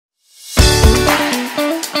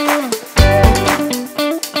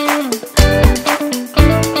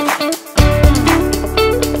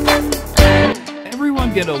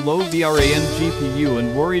VRAM GPU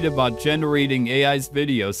and worried about generating AI's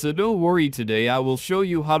video, so don't worry. Today I will show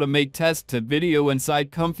you how to make text-to-video inside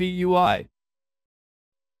ComfyUI.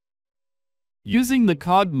 Using the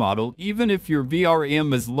COD model, even if your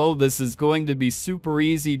VRAM is low, this is going to be super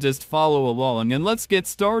easy. Just follow along and let's get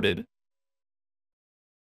started.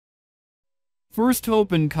 First,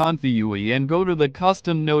 open ComfyUI and go to the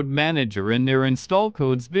Custom Node Manager and there install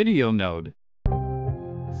Code's video node.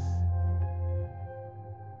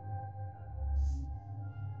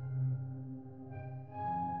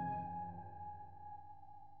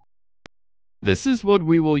 This is what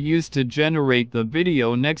we will use to generate the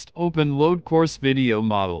video. Next, open Load Course Video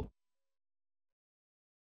Model.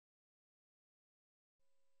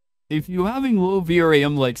 If you're having low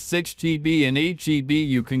VRAM like 6 GB and 8 GB,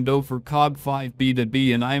 you can go for COG 5B to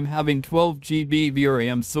B, and I'm having 12 GB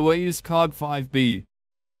VRAM, so I use COG 5B.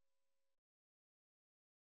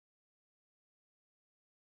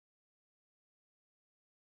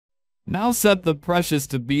 Now set the precious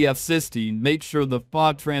to BF16. Make sure the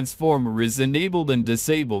FA transformer is enabled and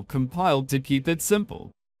disabled, compiled to keep it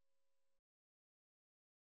simple.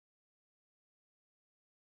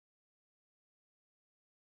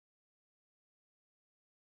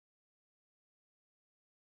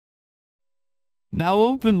 Now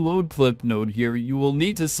open Load Clip Node. Here you will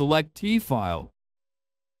need to select T file.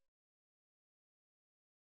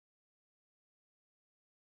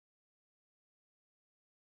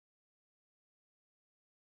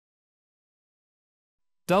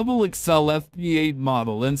 Double XL FP8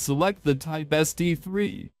 model and select the type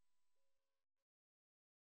SD3.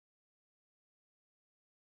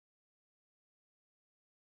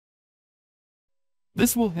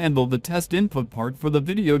 This will handle the test input part for the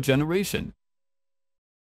video generation.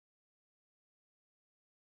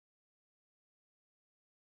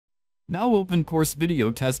 Now open Course Video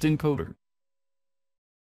Test Encoder.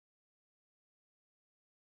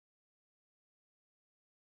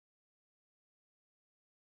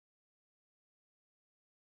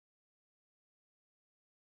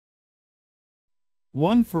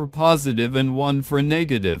 One for positive and one for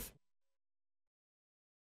negative.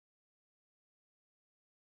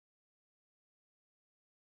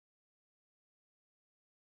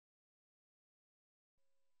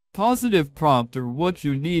 Positive prompt are what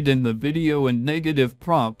you need in the video and negative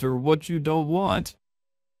prompt are what you don't want.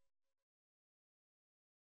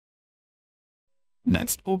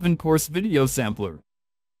 Next, open Course Video Sampler.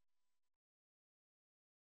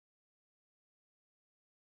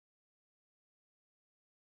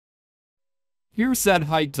 Here set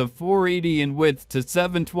height to 480 and width to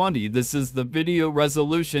 720. This is the video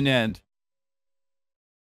resolution and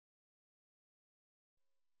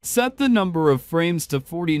set the number of frames to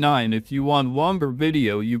 49. If you want longer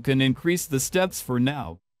video, you can increase the steps. For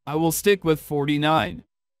now, I will stick with 49.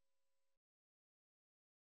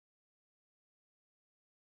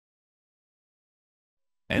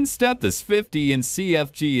 And step is 50 and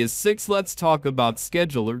CFG is 6. Let's talk about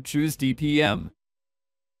scheduler. Choose DPM.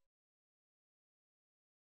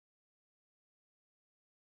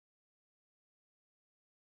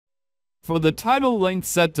 For the title length,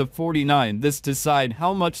 set to 49. This decide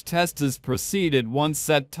how much test is proceeded. Once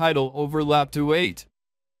set title overlap to 8.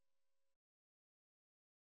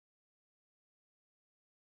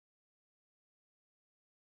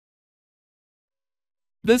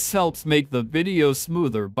 This helps make the video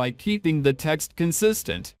smoother by keeping the text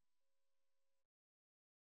consistent.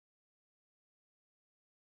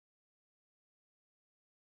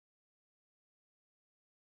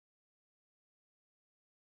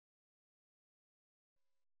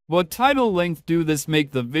 What title length do this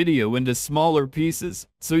make the video into smaller pieces,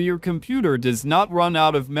 so your computer does not run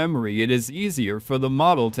out of memory. It is easier for the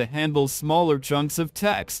model to handle smaller chunks of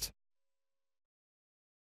text.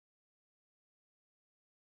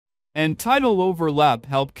 And title overlap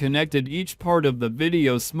help connected each part of the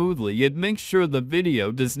video smoothly. It makes sure the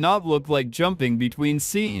video does not look like jumping between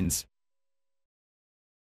scenes.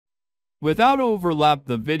 Without overlap,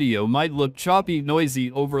 the video might look choppy,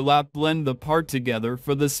 noisy. Overlap blend the part together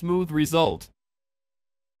for the smooth result.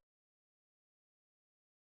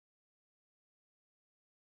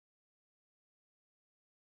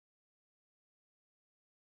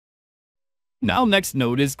 Now next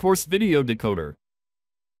node is Course Video Decoder.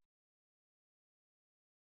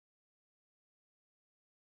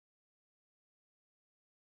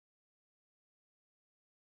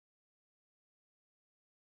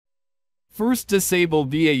 First, disable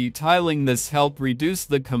VAE tiling. This helps reduce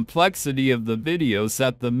the complexity of the video.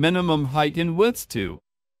 Set the minimum height and width to.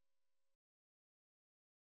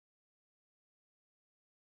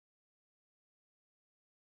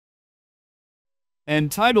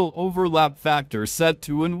 and title overlap factor set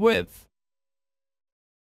to in width.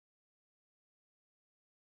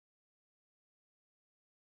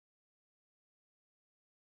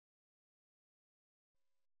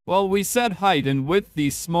 While we set height and width the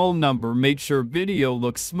small number, make sure video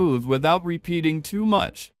looks smooth without repeating too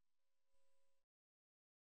much.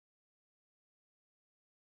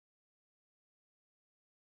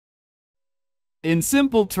 In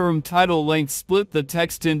simple term title length, split the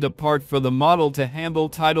text into part for the model to handle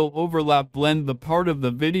title overlap. Blend the part of the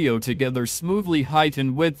video together smoothly. Height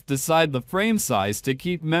and width, decide the frame size to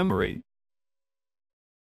keep memory.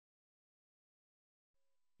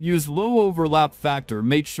 Use low overlap factor,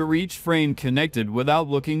 make sure each frame connected without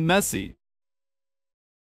looking messy.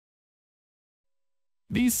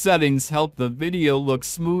 These settings help the video look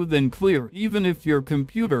smooth and clear even if your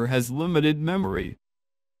computer has limited memory.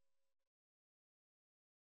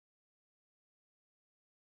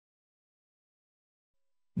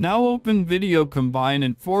 Now open Video Combine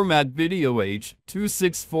and format video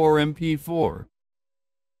H.264 MP4.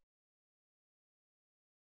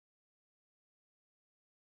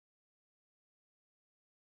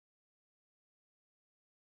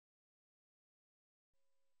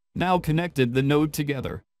 Now connected the node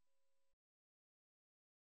together.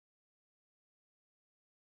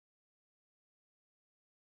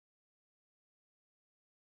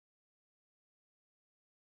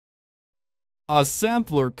 A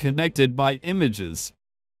sampler connected by images.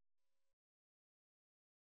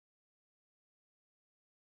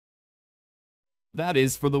 That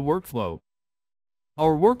is for the workflow.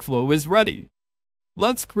 Our workflow is ready.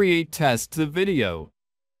 Let's create test to video.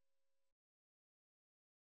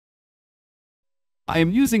 I am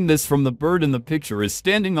using this from the bird in the picture is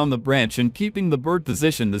standing on the branch and keeping the bird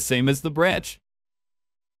position the same as the branch.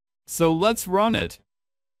 So let's run it.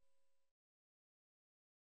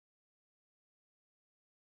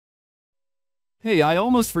 Hey, I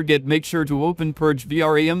almost forget, make sure to open Purge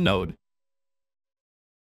VRAM node.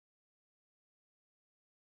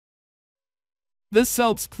 This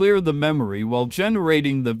helps clear the memory while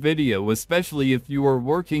generating the video, especially if you are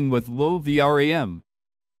working with low VRAM.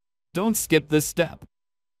 Don't skip this step.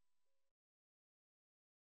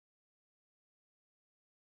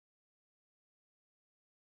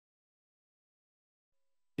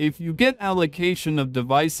 If you get allocation of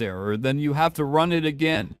device error, then you have to run it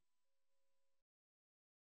again.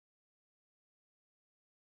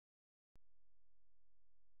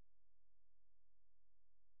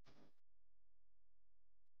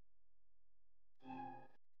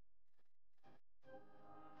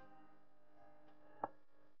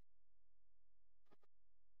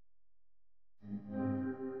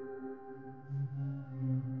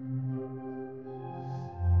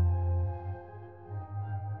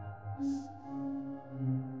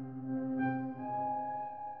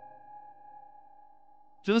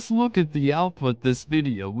 Just look at the output this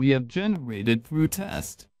video we have generated through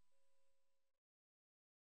test.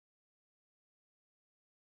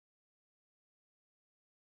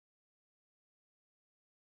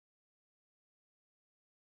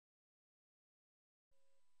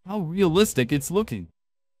 How realistic it's looking.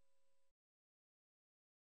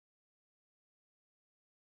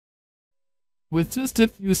 With just a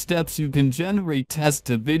few steps you can generate test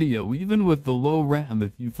to video even with the low RAM.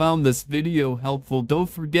 If you found this video helpful, don't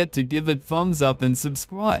forget to give it thumbs up and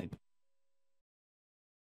subscribe.